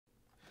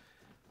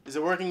Is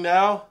it working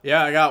now?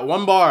 Yeah, I got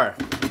 1 bar.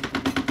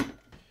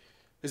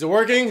 Is it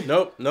working?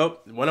 Nope,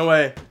 nope, it went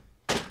away.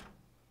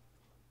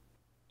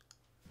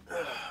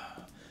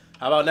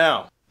 How about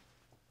now?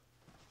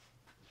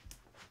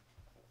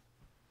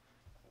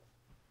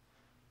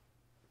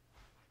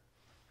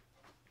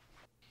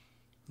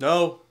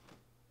 No.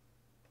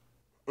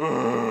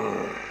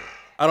 I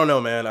don't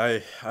know, man.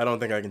 I don't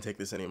think I can take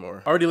this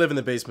anymore. I already live in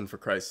the basement, for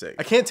Christ's sake.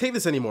 I can't take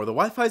this anymore. The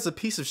Wi-Fi is a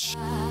piece of shit.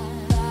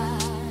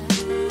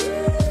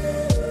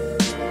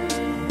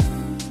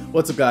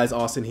 What's up, guys?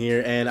 Austin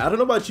here, and I don't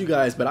know about you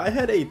guys, but I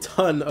had a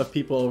ton of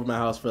people over my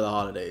house for the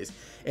holidays,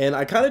 and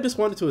I kind of just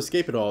wanted to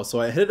escape it all,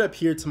 so I headed up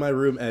here to my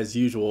room as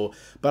usual,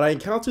 but I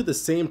encountered the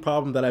same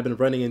problem that I've been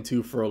running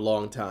into for a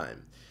long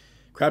time.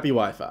 Crappy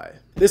Wi-Fi.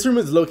 This room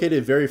is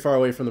located very far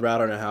away from the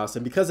router in our house,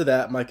 and because of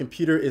that, my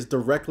computer is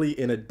directly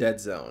in a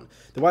dead zone.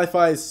 The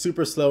Wi-Fi is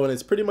super slow and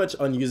it's pretty much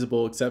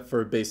unusable except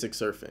for basic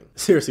surfing.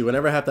 Seriously,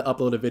 whenever I have to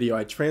upload a video,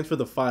 I transfer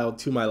the file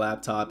to my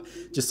laptop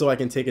just so I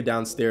can take it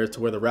downstairs to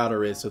where the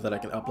router is so that I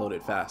can upload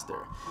it faster.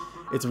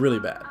 It's really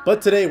bad.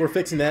 But today we're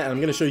fixing that, and I'm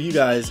going to show you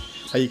guys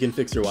how you can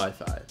fix your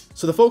Wi-Fi.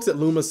 So the folks at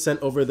Luma sent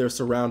over their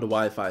Surround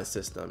Wi-Fi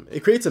system.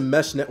 It creates a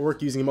mesh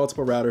network using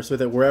multiple routers so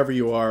that wherever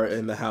you are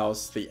in the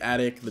house, the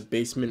attic, the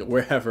basement,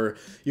 wherever,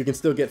 you can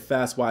still get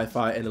fast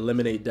Wi-Fi and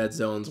eliminate dead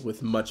zones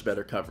with much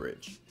better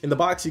coverage. In the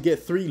box you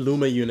get 3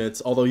 Luma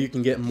units, although you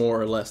can get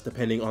more or less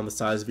depending on the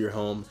size of your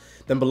home.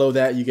 Then below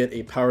that you get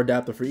a power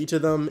adapter for each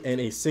of them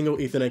and a single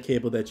Ethernet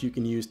cable that you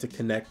can use to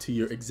connect to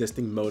your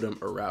existing modem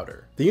or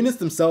router. The units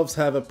themselves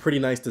have a pretty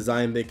nice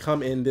design. They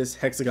come in this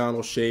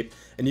hexagonal shape,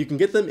 and you can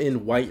get them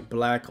in white,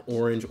 black,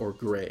 orange, or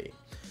gray.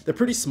 They're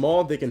pretty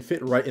small, they can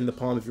fit right in the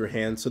palm of your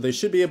hand, so they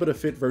should be able to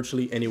fit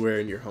virtually anywhere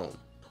in your home.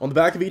 On the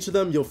back of each of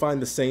them, you'll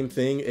find the same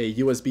thing, a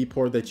USB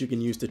port that you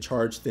can use to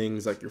charge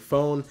things like your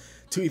phone,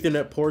 2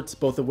 Ethernet ports,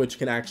 both of which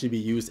can actually be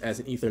used as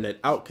an Ethernet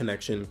out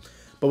connection,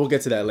 but we'll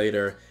get to that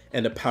later,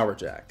 and a power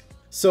jack.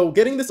 So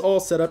getting this all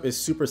set up is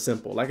super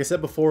simple. Like I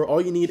said before, all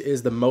you need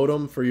is the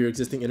modem for your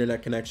existing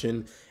internet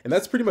connection, and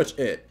that's pretty much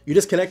it. You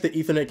just connect the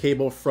Ethernet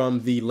cable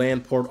from the LAN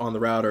port on the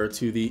router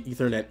to the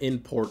Ethernet in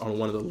port on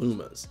one of the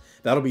Lumas.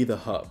 That'll be the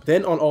hub.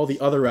 Then on all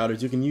the other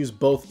routers, you can use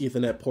both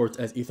Ethernet ports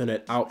as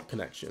Ethernet out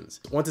connections.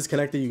 Once it's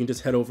connected, you can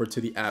just head over to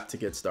the app to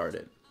get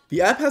started.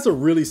 The app has a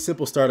really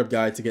simple startup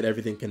guide to get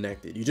everything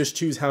connected. You just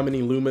choose how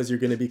many Lumas you're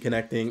going to be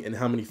connecting and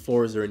how many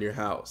floors are in your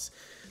house.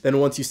 Then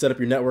once you set up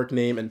your network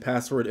name and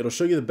password, it'll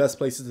show you the best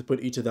places to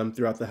put each of them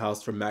throughout the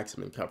house for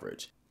maximum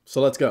coverage. So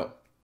let's go.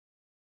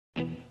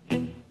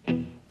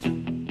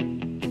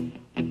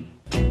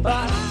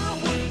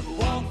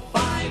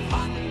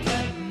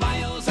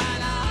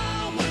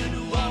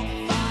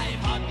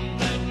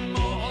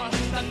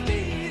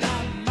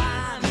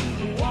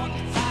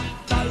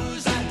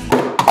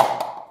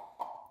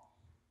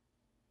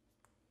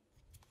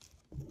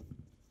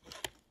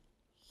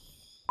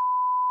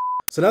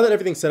 So now that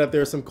everything's set up,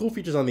 there are some cool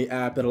features on the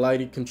app that allow you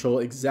to control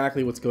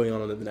exactly what's going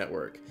on the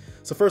network.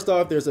 So first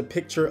off, there's a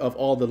picture of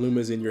all the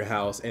Lumas in your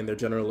house and their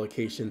general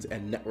locations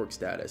and network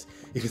status.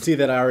 You can see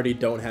that I already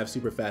don't have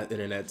super fast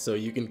internet, so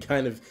you can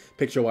kind of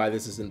picture why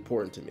this is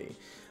important to me.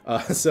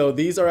 So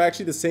these are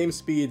actually the same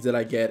speeds that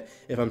I get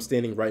if I'm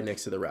standing right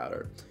next to the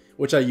router,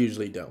 which I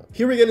usually don't.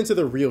 Here we get into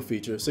the real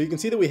features. So you can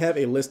see that we have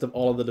a list of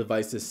all of the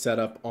devices set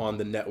up on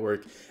the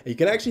network. And you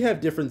can actually have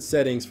different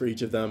settings for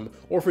each of them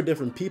or for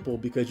different people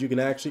because you can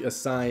actually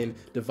assign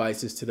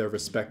devices to their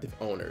respective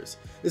owners.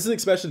 This is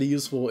especially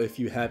useful if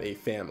you have a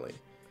family.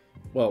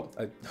 Well,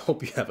 I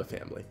hope you have a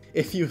family.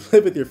 If you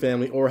live with your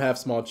family or have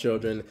small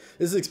children,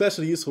 this is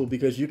especially useful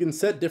because you can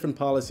set different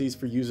policies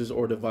for users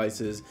or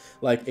devices,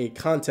 like a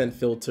content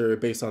filter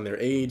based on their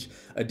age,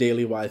 a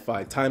daily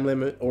Wi-Fi time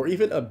limit, or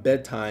even a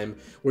bedtime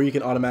where you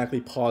can automatically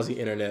pause the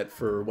internet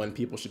for when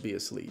people should be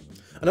asleep.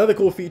 Another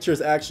cool feature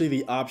is actually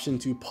the option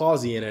to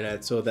pause the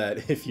internet so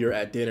that if you're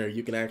at dinner,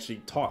 you can actually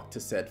talk to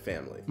said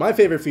family. My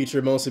favorite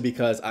feature, mostly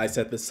because I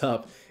set this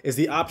up, is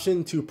the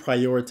option to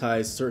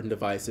prioritize certain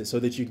devices so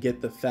that you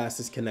get the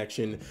fastest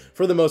connection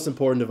for the most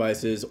important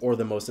devices or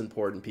the most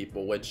important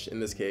people, which in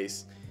this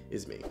case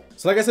is me.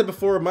 So like I said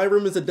before, my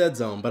room is a dead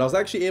zone, but I was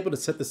actually able to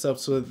set this up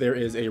so that there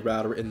is a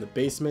router in the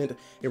basement,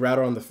 a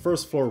router on the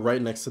first floor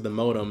right next to the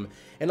modem,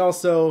 and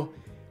also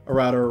a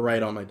router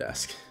right on my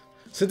desk.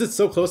 Since it's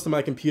so close to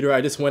my computer,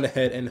 I just went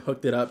ahead and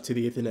hooked it up to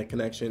the Ethernet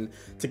connection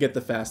to get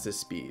the fastest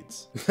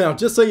speeds. Now,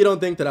 just so you don't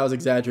think that I was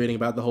exaggerating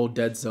about the whole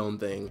dead zone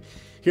thing,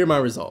 here are my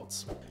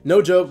results.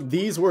 No joke,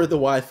 these were the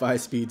Wi-Fi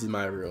speeds in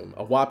my room,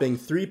 a whopping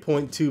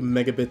 3.2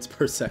 megabits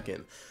per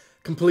second.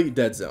 Complete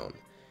dead zone.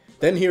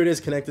 Then here it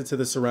is connected to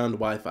the Surround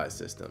Wi-Fi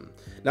system.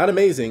 Not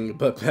amazing,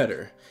 but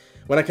better.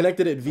 When I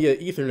connected it via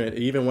Ethernet, it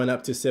even went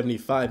up to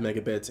 75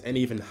 megabits and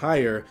even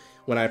higher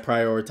when I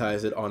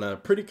prioritized it on a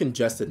pretty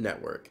congested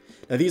network.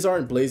 Now these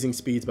aren't blazing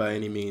speeds by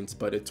any means,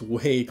 but it's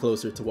way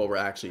closer to what we're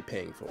actually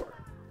paying for.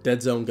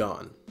 Dead zone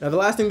gone. Now, the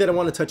last thing that I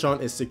want to touch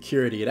on is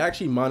security. It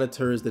actually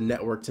monitors the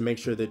network to make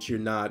sure that you're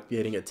not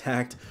getting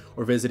attacked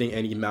or visiting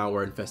any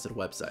malware infested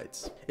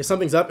websites. If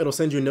something's up, it'll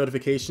send you a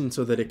notification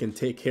so that it can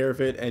take care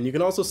of it, and you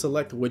can also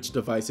select which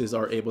devices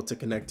are able to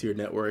connect to your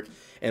network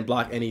and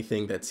block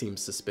anything that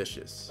seems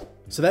suspicious.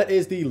 So that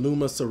is the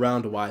Luma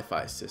Surround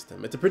Wi-Fi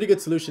system. It's a pretty good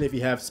solution if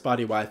you have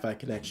spotty Wi-Fi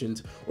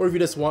connections or if you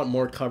just want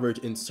more coverage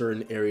in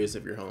certain areas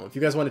of your home. If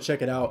you guys want to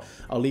check it out,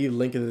 I'll leave a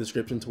link in the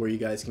description to where you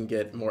guys can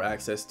get more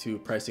access to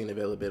pricing and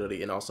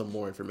availability and also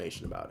more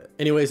information about it.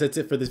 Anyways, that's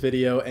it for this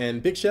video,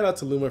 and big shout out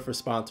to Luma for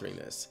sponsoring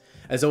this.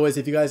 As always,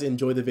 if you guys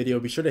enjoyed the video,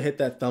 be sure to hit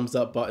that thumbs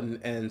up button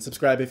and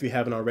subscribe if you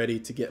haven't already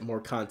to get more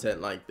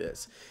content like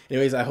this.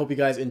 Anyways, I hope you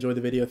guys enjoyed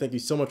the video. Thank you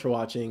so much for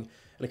watching,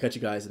 and I'll catch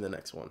you guys in the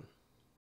next one.